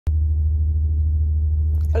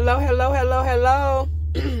Hello, hello, hello, hello.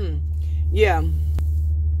 Yeah.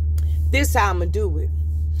 This how I'm going to do it.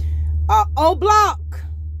 OBLOCC,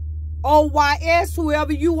 OYS,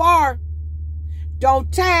 whoever you are, don't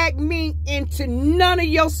tag me into none of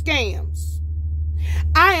your scams.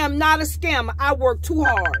 I am not a scammer. I work too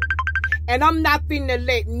hard. And I'm not finna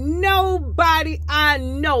let nobody I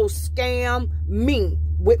know scam me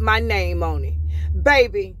with my name on it.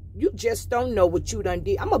 Baby, you just don't know what you done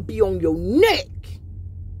did. I'm going to be on your neck.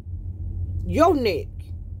 Your neck.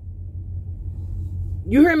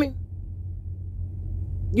 You hear me?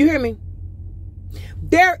 You hear me?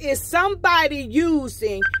 There is somebody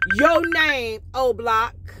using your name,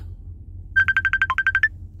 OBLOCC.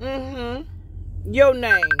 Your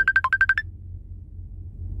name.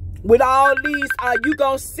 With all these, you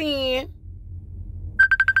gonna send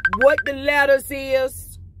what the letters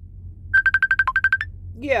is.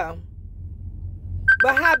 Yeah.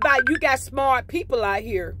 But how about you got smart people out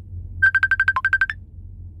here?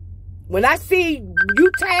 When I see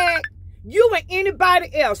you tag you and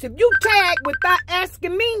anybody else, if you tag without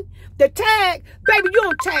asking me to tag, baby, you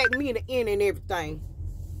don't tag me in the end and everything.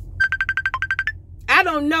 I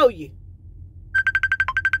don't know you.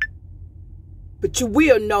 But you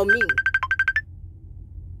will know me.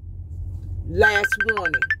 Last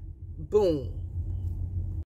warning. Boom.